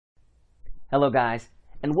Hello guys,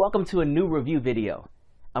 and welcome to a new review video.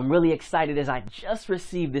 I'm really excited as I just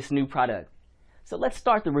received this new product. So let's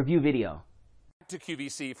start the review video. To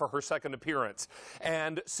QVC for her second appearance.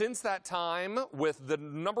 And since that time, with the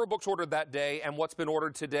number of books ordered that day and what's been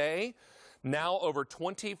ordered today, now over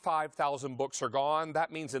 25,000 books are gone.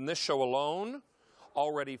 That means in this show alone,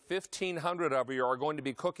 already 1,500 of you are going to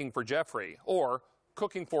be cooking for Jeffrey, or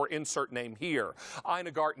cooking for insert name here.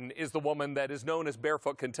 Ina Garten is the woman that is known as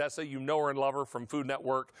Barefoot Contessa. You know her and love her from Food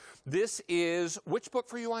Network. This is, which book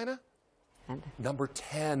for you, Ina? Number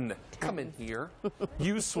 10. Come in here.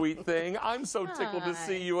 You sweet thing. I'm so tickled to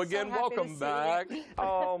see you again. So Welcome back.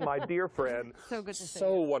 Oh, my dear friend. So good to see you.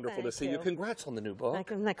 So wonderful Thank to see you. Congrats on the new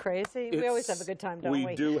book. Isn't that crazy? We always have a good time, don't we?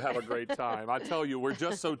 We do have a great time. I tell you, we're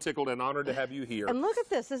just so tickled and honored to have you here. And look at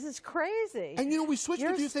this. This is crazy. And you know, we switched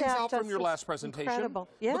a few things out from your last presentation. Incredible.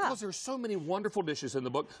 Yeah. Because there's so many wonderful dishes in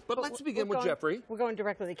the book. But let's begin with Jeffrey. We're going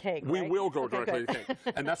directly to cake, We right? will go directly to cake.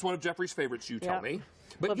 And that's one of Jeffrey's favorites, you tell me.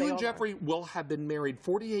 But you and Jeffrey will have been married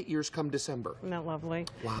 48 years come December. Isn't that lovely?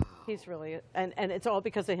 Wow. He's really, and it's all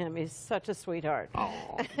because of him. He's such a sweetheart.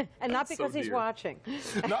 Oh, and not because he's watching.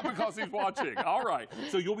 Not because he's watching. All right.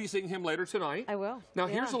 So you'll be seeing him later tonight. I will. Now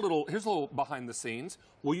here's a little behind the scenes.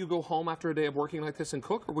 Will you go home after a day of working like this and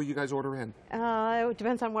cook, or will you guys order in? It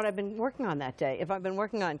depends on what I've been working on that day. If I've been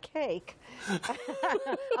working on cake,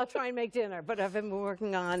 I'll try and make dinner. But if I've been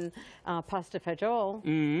working on pasta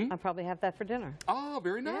fagioli, I'll probably have that for dinner. Oh,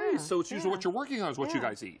 very nice. Yeah, so it's usually what you're working on is what you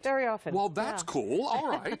guys eat. Very often. Well, that's cool. All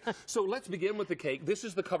right. So let's begin with the cake. This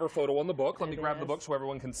is the cover photo on the book. Let me grab the book so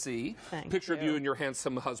everyone can see. Picture of you and your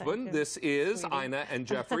handsome husband. This is Ina and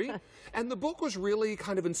Jeffrey. And the book was really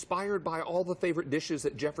kind of inspired by all the favorite dishes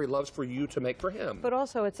that Jeffrey loves for you to make for him. But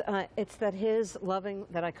also, it's that his loving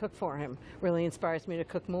that I cook for him really inspires me to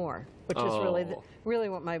cook more, which is really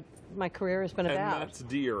what my career has been about. And that's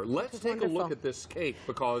dear. Let's take a look at this cake,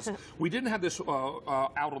 because we didn't have this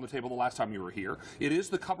out on the table the last time you were here. It is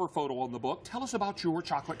the cover photo on the book. Tell us about your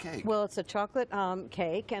chocolate cake. Well, it's a chocolate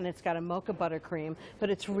cake, and it's got a mocha buttercream, but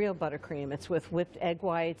it's real buttercream. It's with whipped egg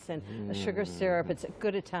whites and a sugar syrup. It's a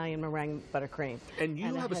good Italian meringue buttercream. And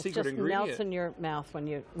you have a secret ingredient. It just melts in your mouth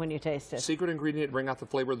when you taste it. Secret ingredient to bring out the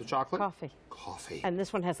flavor of the chocolate? Coffee. Coffee. And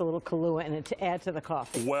this one has a little Kahlua in it to add to the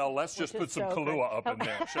coffee. Well, let's just put some Kahlua up in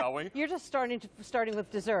there, shall we? You're just starting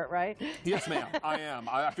with dessert, right? Yes, ma'am. I am.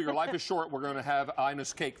 I figure life is short. We're going to have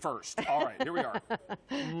Ina's cake first. All right, here we are.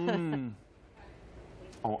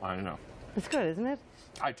 Oh, I know. It's good, isn't it?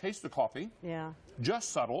 I taste the coffee. Yeah.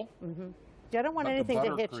 Just subtle. Yeah, I don't want anything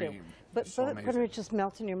to hit you. But butter just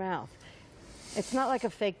melts in your mouth. It's not like a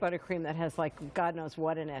fake buttercream that has like God knows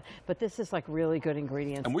what in it, but this is like really good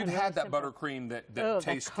ingredients. And we've had that buttercream that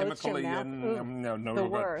tastes chemically and no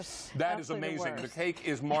worst. That is amazing. The cake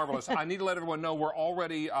is marvelous. I need to let everyone know we're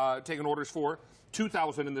already taking orders for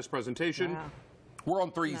 2,000 in this presentation. Wow. We're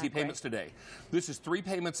on 3 easy payments today. This is 3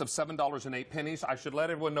 payments of $7.08. I should let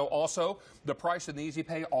everyone know also the price and the easy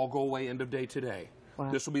pay all go away end of day today. Wow.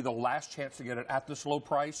 This will be the last chance to get it at this low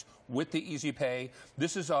price with the easy pay.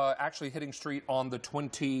 This is actually hitting street on the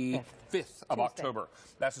 25th of October.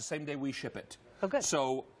 That's the same day we ship it. Oh, good.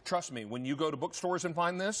 So trust me, when you go to bookstores and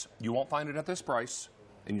find this, you won't find it at this price.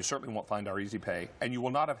 And you certainly won't find our easy pay. And you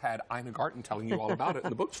will not have had Ina Garten telling you all about it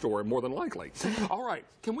in the bookstore, more than likely. All right,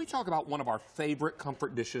 can we talk about one of our favorite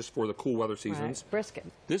comfort dishes for the cool weather seasons? Right. Brisket.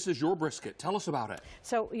 This is your brisket. Tell us about it.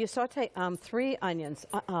 So you saute 3 onions,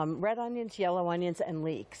 red onions, yellow onions, and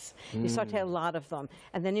leeks. You saute a lot of them.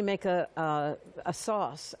 And then you make a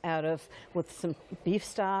sauce with some beef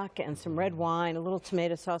stock and some red wine, a little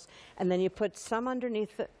tomato sauce. And then you put some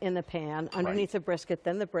underneath in the pan, underneath the brisket,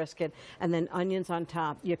 then the brisket, and then onions on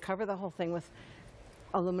top. You cover the whole thing with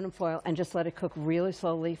aluminum foil and just let it cook really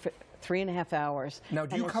slowly for 3.5 hours. Now,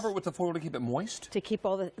 do you cover it with the foil to keep it moist? To keep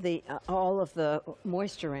all all of the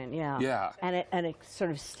moisture in, yeah. Yeah. And it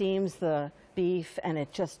sort of steams the beef, and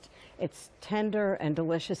it's tender and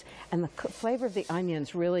delicious, and the flavor of the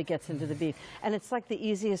onions really gets into the beef. And it's like the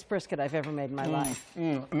easiest brisket I've ever made in my life.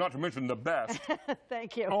 Not to mention the best.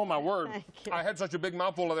 Thank you. Oh, my word. Thank you. I had such a big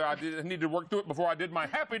mouthful of there, I needed to work through it before I did my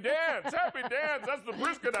happy dance. Happy dance. That's the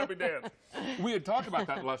brisket happy dance. We had talked about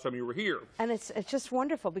that the last time you were here. And it's just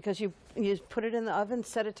wonderful because you put it in the oven,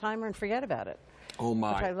 set a timer, and forget about it. Oh,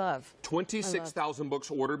 my. Which I love. 26,000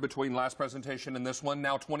 books ordered between last presentation and this one.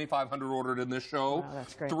 Now 2,500 ordered in this show. Wow,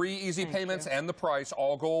 that's great. 3 easy payments and the price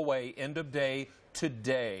all go away end of day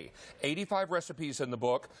today. 85 recipes in the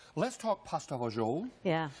book. Let's talk pasta vajol.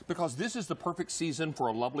 Yeah. Because this is the perfect season for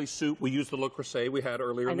a lovely soup. We used the Le Creuset we had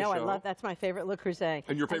earlier in the show. I know, I love, that's my favorite Le Creuset.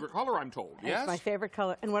 And your favorite color, I'm told, yes? It's my favorite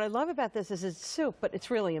color. And what I love about this is it's soup, but it's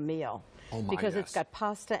really a meal. Oh my, because yes. It's got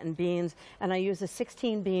pasta and beans, and I use a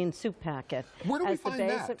 16-bean soup packet. Where do we as the find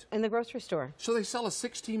base that? In the grocery store. So they sell a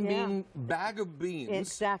 16-bean bag of beans.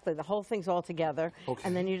 Exactly. The whole thing's all together. Okay.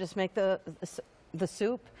 And then you just make the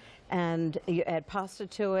soup, and you add pasta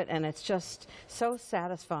to it, and it's just so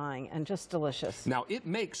satisfying and just delicious. Now, it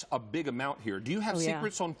makes a big amount here. Do you have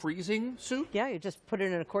secrets on freezing soup? Yeah, you just put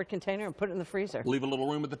it in a quart container and put it in the freezer. Leave a little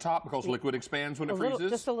room at the top because liquid expands when it freezes?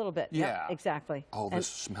 Just a little bit. Yeah. Yep, exactly. Oh, this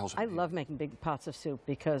smells amazing. I love making big pots of soup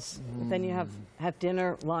because then you have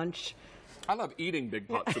dinner, lunch. I love eating big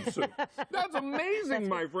pots of soup. That's amazing,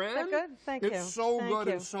 my friend. Is that good? Thank you. It's so good.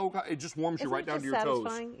 You. It's so good. It just warms you right down to your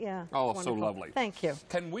satisfying? toes. Yeah. Oh, wonderful. so lovely. Thank you.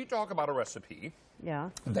 Can we talk about a recipe Yeah.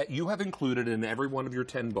 that you have included in every one of your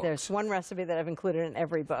 10 books? There's one recipe that I've included in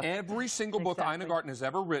every book. Every single book Ina Garten has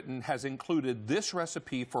ever written has included this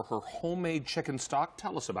recipe for her homemade chicken stock.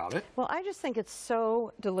 Tell us about it. Well, I just think it's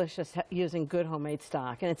so delicious using good homemade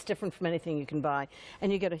stock, and it's different from anything you can buy.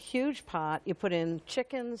 And you get a huge pot, you put in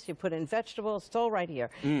chickens, you put in vegetables, it's all right here.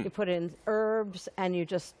 You put in herbs, and you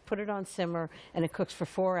just put it on simmer, and it cooks for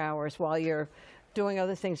 4 hours while you're doing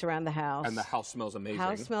other things around the house. And the house smells amazing.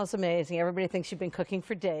 House smells amazing. Everybody thinks you've been cooking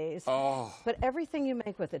for days. Oh. But everything you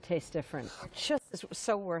make with it tastes different. It just is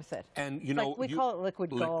so worth it. And you know, like we call it liquid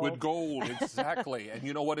gold. Liquid gold, exactly. And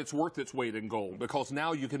you know what? It's worth its weight in gold because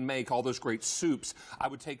now you can make all those great soups. I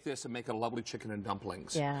would take this and make a lovely chicken and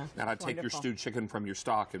dumplings. Yeah. And I'd take your stewed chicken from your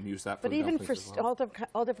stock and use that for But the even dumplings for as well.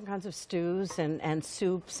 all different kinds of stews and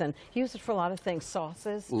soups, and use it for a lot of things,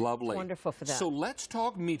 sauces. Lovely. It's wonderful for that. So let's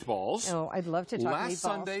talk meatballs. Oh, I'd love to talk Last meatballs.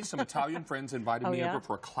 Sunday, some Italian friends invited me yeah? over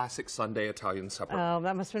for a classic Sunday Italian supper. Oh,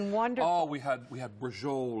 that must have been wonderful. Oh, we had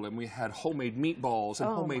brajol, and we had homemade meatballs and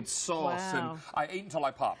homemade sauce, wow. and I ate until I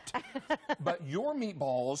popped. But your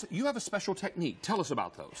meatballs, you have a special technique. Tell us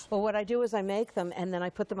about those. Well, what I do is I make them, and then I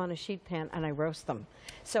put them on a sheet pan, and I roast them.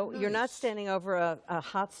 So you're not standing over a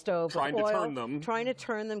hot stove Trying with to oil, turn them. Trying to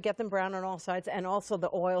turn them, get them brown on all sides, and also the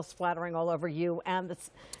oil splattering all over you and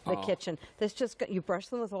the kitchen. This just you brush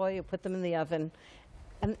them with oil, you put them in the oven,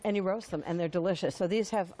 and you roast them, and they're delicious. So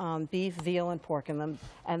these have beef, veal, and pork in them,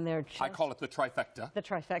 and they're just I call it the trifecta. the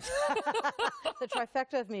trifecta. The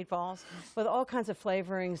trifecta of meatballs with all kinds of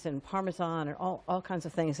flavorings and Parmesan and all kinds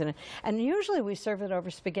of things in it. And usually we serve it over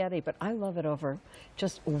spaghetti, but I love it over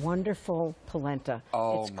just wonderful polenta.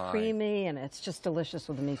 Oh, it's my. creamy, and it's just delicious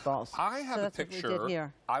with the meatballs. I have So a that's what we picture did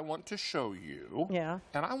here. I want to show you. Yeah.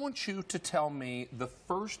 And I want you to tell me the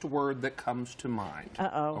first word that comes to mind.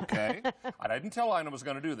 Uh-oh. Okay? I didn't tell Ina I was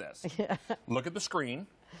going to do this. Yeah. Look at the screen.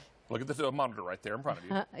 Look at the monitor right there in front of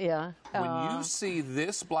you. Yeah. When you see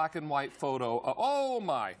this black and white photo, oh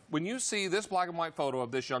my, when you see this black and white photo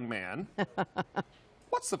of this young man,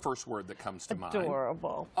 what's the first word that comes to mind?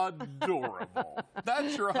 Adorable. Adorable.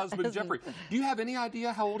 That's your husband, Jeffrey. Do you have any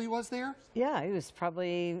idea how old he was there? Yeah, he was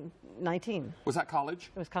probably 19. Was that college?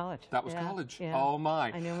 It was college. That was Yeah, college. yeah. Oh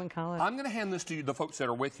my. I knew him in college. I'm going to hand this to you, the folks that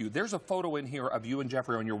are with you. There's a photo in here of you and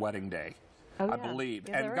Jeffrey on your wedding day. Oh, I yeah. believe.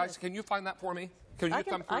 Yeah, and there guys, is. can you find that for me? Can you I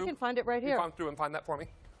thumb through? can find it right Can here. you thumb through and find that for me?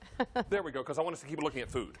 There we go, because I want us to keep looking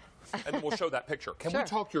at food. And then we'll show that picture. Can we Sure.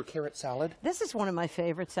 talk your carrot salad? This is one of my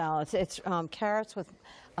favorite salads. It's carrots with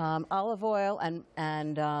olive oil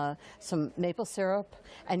and some maple syrup,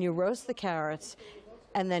 and you roast the carrots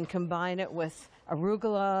and then combine it with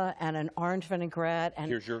arugula and an orange vinaigrette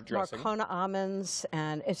and Here's your dressing. Marcona almonds,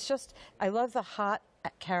 and it's just, I love the hot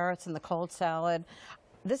carrots and the cold salad.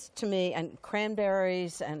 This to me, and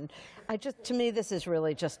cranberries, and to me, this is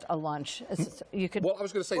really just a lunch. You could, Well, I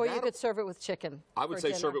was going to say or that- you could serve it with chicken. I would for say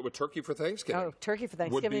dinner. serve it with turkey for Thanksgiving. Oh, turkey for Would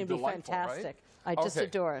Thanksgiving would be delightful, fantastic. Right? I just Okay.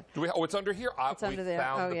 adore it. Do we, oh, it's under here? It's under we there.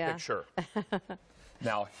 found Oh, the yeah. picture.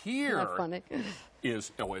 Now here Isn't that funny?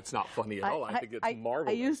 is, oh, it's not funny at all. I think it's I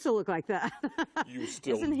marvelous. used to look like that. You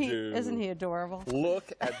still Isn't he, do. Isn't he adorable?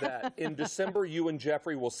 Look at that. In December, you and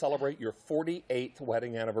Jeffrey will celebrate your 48th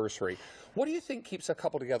wedding anniversary. What do you think keeps a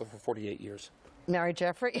couple together for 48 years? Marry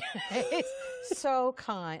Jeffrey. He's so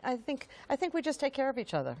kind. I think we just take care of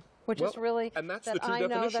each other, which is really. and that's that the true I know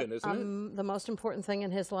definition, that isn't I'm the most important thing in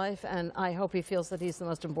his life, and I hope he feels that he's the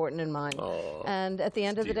most important in mine. And at the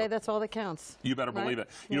end of the day, that's all that counts. You better right? believe it.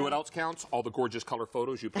 You know what else counts? All the gorgeous color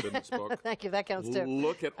photos you put in this book. Thank you. That counts too.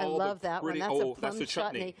 Look at all I love the that pretty, one. That's oh, a plum that's the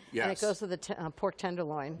chutney. And Yes. it goes with the pork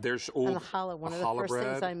tenderloin. There's and the challah, one of the challah first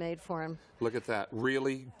things bread. I made for him. Look at that.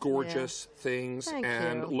 Really gorgeous things. Thank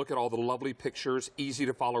and you. look at all the lovely pictures, easy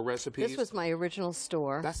to follow recipes. This was my original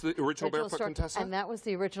store. That's the original Barefoot store, Contessa? and that was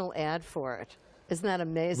the original ad for it. Isn't that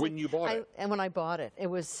amazing? When you bought it? And when I bought it. It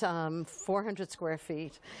was 400 square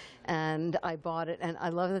feet, and I bought it, and I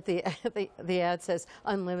love that the ad says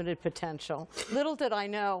unlimited potential. Little did I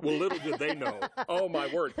know. Well, little did they know. Oh,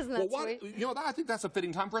 my word. Isn't that sweet? You know, I think that's a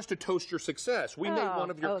fitting time for us to toast your success. We made one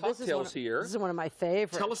of your cocktails here. This is one of my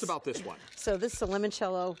favorites. Tell us about this one. So this is a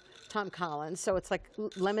limoncello Tom Collins. So it's like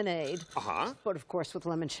lemonade, Uh-huh. but of course with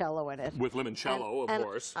limoncello in it. With limoncello, of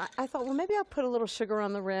course. I thought, well, maybe I'll put a little sugar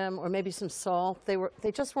on the rim, or maybe some salt.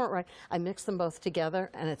 They just weren't right. I mixed them both together,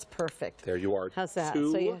 and it's perfect. There you are. How's that?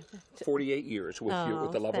 48 years with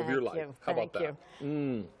the love of your life. How about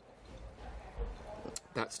that?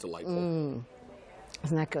 That's delightful.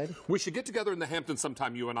 Isn't that good? We should get together in the Hamptons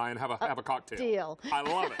sometime, you and I, and have a cocktail. Deal. I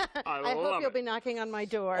love it. I hope you'll be knocking on my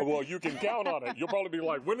door. Well, you can count on it. You'll probably be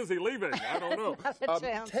like, when is he leaving? I don't know. Not a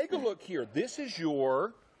chance. Take a look here. This is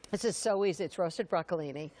your... This is so easy. It's roasted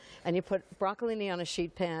broccolini, and you put broccolini on a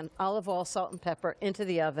sheet pan, olive oil, salt, and pepper into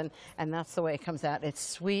the oven, and that's the way it comes out. It's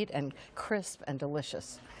sweet and crisp and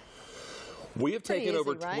delicious. We have taken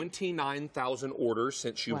over right? 29,000 orders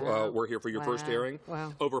since you were here for your first airing.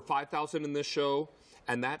 Wow. Over 5,000 in this show.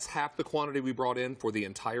 And that's half the quantity we brought in for the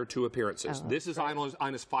entire 2 appearances. This is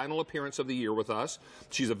Ina's final appearance of the year with us.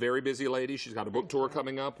 She's a very busy lady. She's got a book tour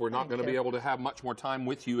coming up. We're not going to be able to have much more time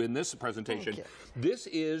with you in this presentation. This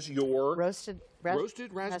is your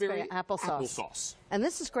roasted raspberry applesauce. And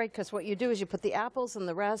this is great because what you do is you put the apples and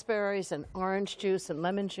the raspberries and orange juice and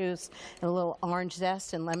lemon juice and a little orange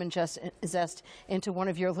zest and lemon zest into one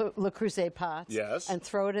of your Le Creuset pots. Yes. And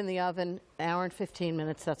throw it in the oven, an hour and 15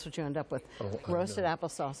 minutes. That's what you end up with. Roasted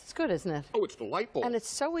applesauce. It's good, isn't it? Oh, it's delightful. And it's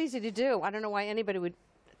so easy to do. I don't know why anybody would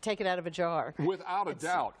take it out of a jar. Without a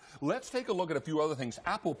doubt. Let's take a look at a few other things.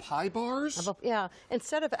 Apple pie bars? Yeah.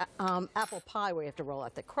 Instead of apple pie where you have to roll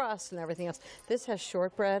out the crust and everything else, this has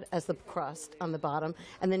shortbread as the crust on the bottom,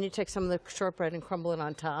 and then you take some of the shortbread and crumble it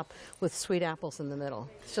on top with sweet apples in the middle.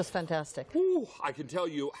 It's just fantastic. Ooh, I can tell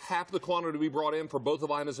you half the quantity we brought in for both of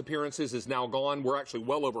Ina's appearances is now gone. We're actually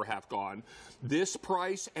well over half gone. This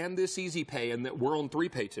price and this Easy Pay, and we're on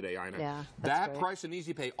 3Pay today, Ina. Yeah, that price and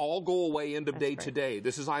Easy Pay all go away end of day today.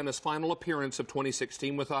 This is Ina's final appearance of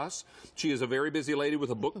 2016 with us. She is a very busy lady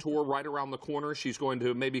with a book tour right around the corner. She's going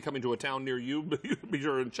to maybe coming to a town near you. Be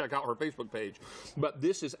sure and check out her Facebook page. But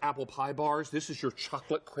this is apple pie bars. This is your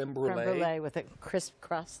chocolate creme brulee. Creme brulee with a crisp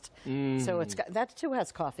crust. So it's got, that too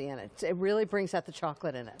has coffee in it. It really brings out the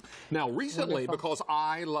chocolate in it. Now, recently, because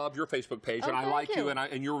I love your Facebook page and I like you,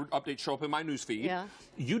 and your updates show up in my news feed,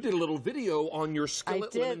 you did a little video on your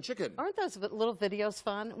skillet lemon chicken. Aren't those little videos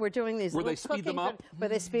fun? We're doing these where they speed them up? Where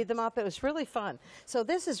they speed them up. It was really fun. So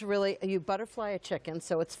this is really, you butterfly a chicken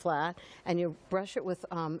so it's flat, and you brush it with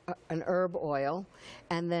an herb oil,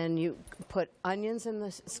 and then you put onions in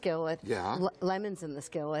the skillet, lemons in the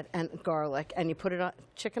skillet, and garlic, and you put it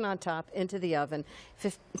chicken on top into the oven.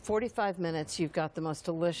 45 minutes, you've got the most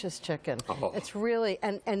delicious chicken. It's really,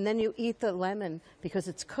 and then you eat the lemon because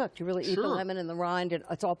it's cooked. You really eat the lemon and the rind, and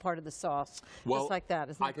it's all part of the sauce. Well, just like that.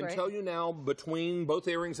 Isn't that great? I can great? tell you now, between both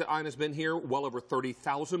airings that Ina's been here, well over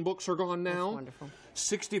 30,000 books are gone now. That's wonderful.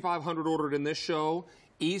 6,500 ordered in this show.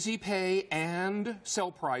 Easy Pay and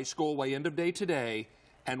sell price go away end of day today.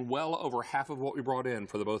 And well over half of what we brought in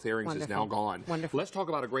for the both airings is now gone. Wonderful. Let's talk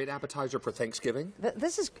about a great appetizer for Thanksgiving.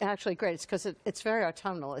 This is actually great. It's because it's very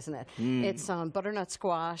autumnal, isn't it? It's butternut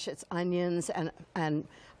squash, it's onions, and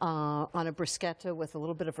on a bruschetta with a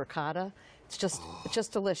little bit of ricotta. It's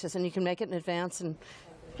just delicious, and you can make it in advance, and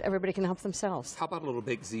everybody can help themselves. How about a little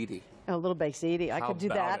baked ziti? A little baked ziti. I could do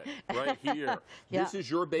that. Right here. This is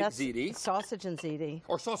your baked ziti. Sausage and ziti.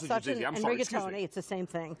 Or sausage and ziti. I'm sorry. And rigatoni. It's the same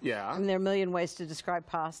thing. Yeah. And there are a million ways to describe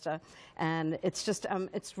pasta, and it's just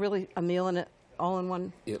it's really a meal in it. All in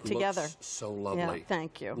one together. Looks so lovely. Yeah,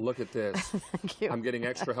 thank you. Look at this. Thank you. I'm getting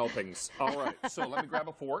extra helpings. All right, so let me grab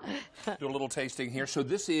a fork, do a little tasting here. So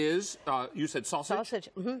this is, you said sausage? Sausage,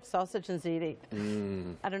 sausage and ziti.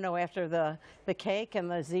 I don't know, after the cake and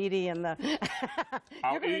the ziti and the...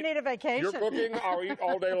 You're going to need a vacation. You're cooking, I'll eat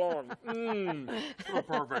all day long. So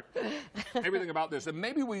perfect. Everything about this. And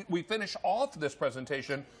maybe we finish off this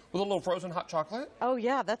presentation with a little frozen hot chocolate. Oh,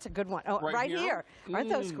 yeah, that's a good one. Oh, right here. Aren't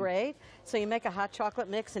those Mm. great? So you make a hot chocolate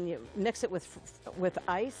mix and you mix it with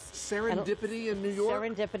ice. Serendipity in New York?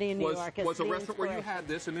 Serendipity in New York. Was a restaurant where you had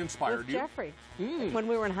this and inspired with you? Jeffrey, when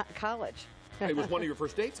we were in college. It was one of your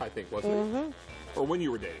first dates, I think, wasn't it? Or when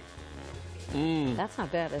you were dating? That's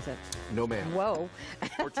not bad, is it? No, ma'am. Whoa.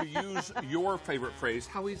 Or to use your favorite phrase,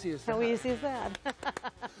 how easy is that? How easy is that?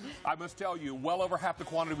 I must tell you, well over half the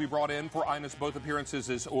quantity we brought in for Ina's both appearances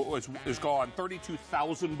is gone.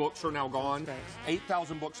 32,000 books are now gone.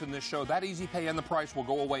 8,000 books in this show. That easy pay and the price will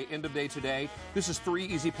go away end of day today. This is 3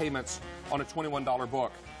 easy payments on a $21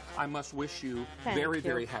 book. I must wish you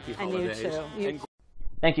very happy holidays. And you too.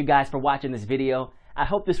 Thank you guys for watching this video. I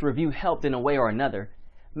hope this review helped in a way or another.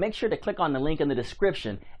 Make sure to click on the link in the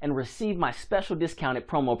description and receive my special discounted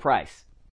promo price.